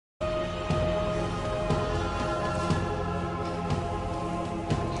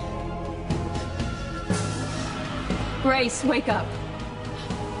Grace, wake up.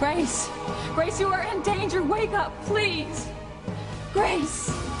 Grace! Grace, you are in danger. Wake up, please.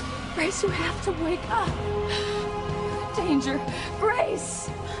 Grace! Grace, you have to wake up. You're in danger. Grace!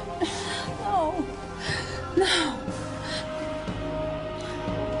 No. No.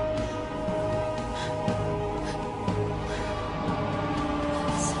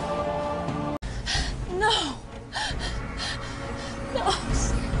 No. No.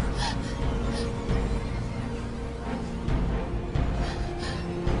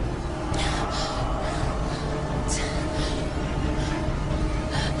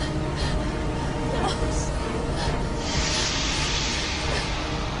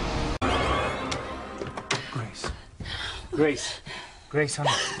 Grace, honey.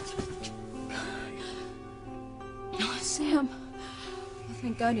 Oh, Sam. Oh,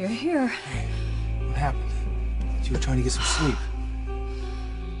 thank God you're here. Hey, what happened? You were trying to get some sleep.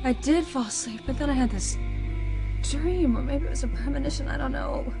 I did fall asleep, but then I had this dream, or maybe it was a premonition, I don't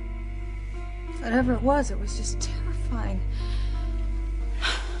know. Whatever it was just terrifying.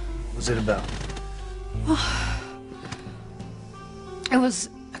 What was it about? It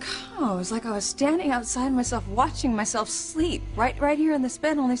was like I was standing outside myself, watching myself sleep, right here in this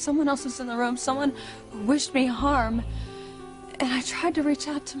bed, only someone else was in the room, someone who wished me harm. And I tried to reach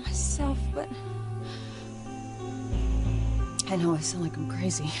out to myself, but... I know I sound like I'm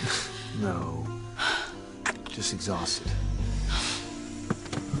crazy. No. Just exhausted.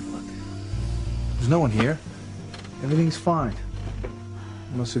 Look. There's no one here. Everything's fine.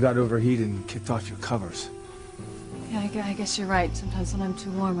 You must have got overheated and kicked off your covers. Yeah, I guess you're right. Sometimes when I'm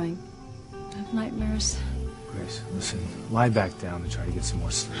too warm, I have nightmares. Grace, listen, lie back down and try to get some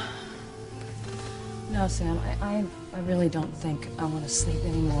more sleep. No, Sam, I really don't think I want to sleep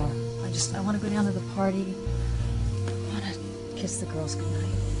anymore. I want to go down to the party. I want to kiss the girls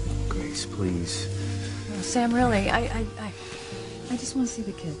goodnight. Grace, please. No, Sam, really, I just want to see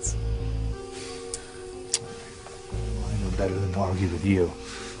the kids. Well, I know better than to argue with you.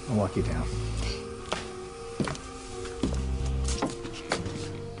 I'll walk you down.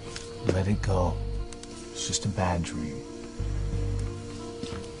 Let it go. It's just a bad dream.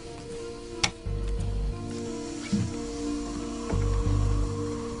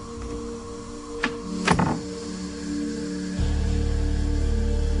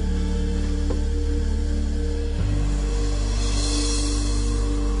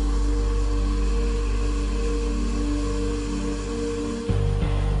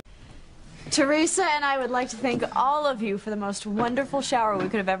 Teresa and I would like to thank all of you for the most wonderful shower we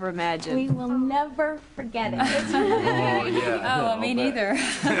could have ever imagined. We will never forget it. Oh, me neither.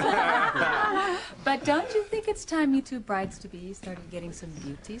 But don't you think it's time you two brides-to-be started getting some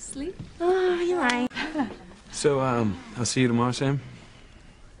beauty sleep? Oh, you're right. So, I'll see you tomorrow, Sam?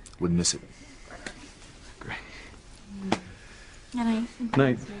 Wouldn't miss it. Great. Good night.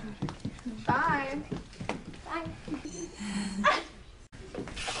 Night. Bye. Bye.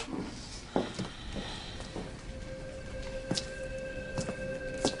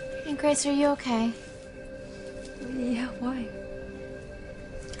 Hey, Grace, are you okay? Yeah, why?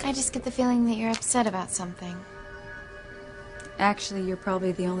 I just get the feeling that you're upset about something. Actually, you're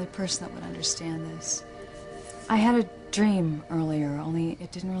probably the only person that would understand this. I had a dream earlier, only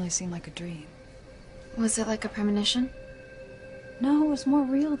it didn't really seem like a dream. Was it like a premonition? No, it was more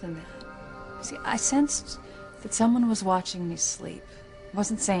real than that. See, I sensed that someone was watching me sleep. It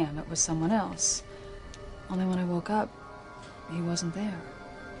wasn't Sam, it was someone else. Only when I woke up, he wasn't there.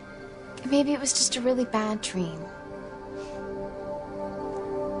 Maybe it was just a really bad dream.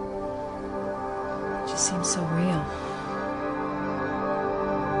 It just seems so real.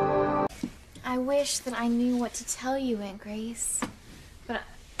 I wish that I knew what to tell you, Aunt Grace. But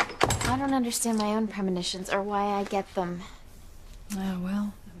I don't understand my own premonitions or why I get them. Oh,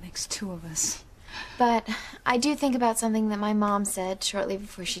 well, that makes two of us. But I do think about something that my mom said shortly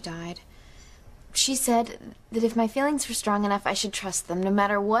before she died. She said that if my feelings were strong enough, I should trust them, no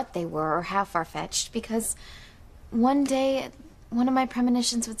matter what they were or how far-fetched, because one day, one of my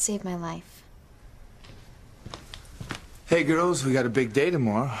premonitions would save my life. Hey, girls, we got a big day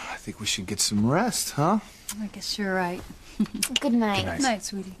tomorrow. I think we should get some rest, huh? I guess you're right. Good night. Good night. Good night,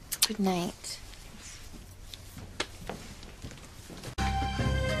 sweetie. Good night.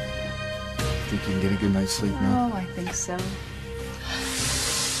 Think you can get a good night's sleep now? Oh, I think so.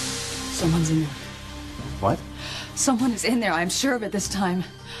 Someone's in there. What? Someone is in there, I'm sure of it this time.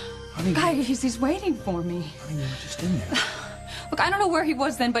 Honey, God, he's waiting for me. honey, you were just in there. Look, I don't know where he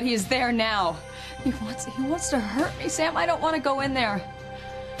was then, but he is there now. He wants to hurt me, Sam. I don't want to go in there.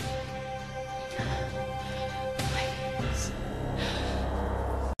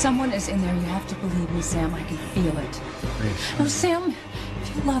 Someone is in there. You have to believe me, Sam. I can feel it. Grace. No, Sam,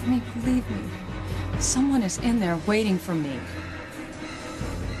 if you love me, believe me. Someone is in there waiting for me.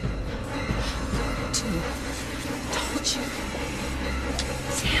 Told you.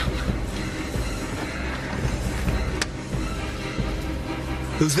 Sam.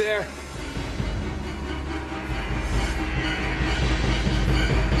 Who's there?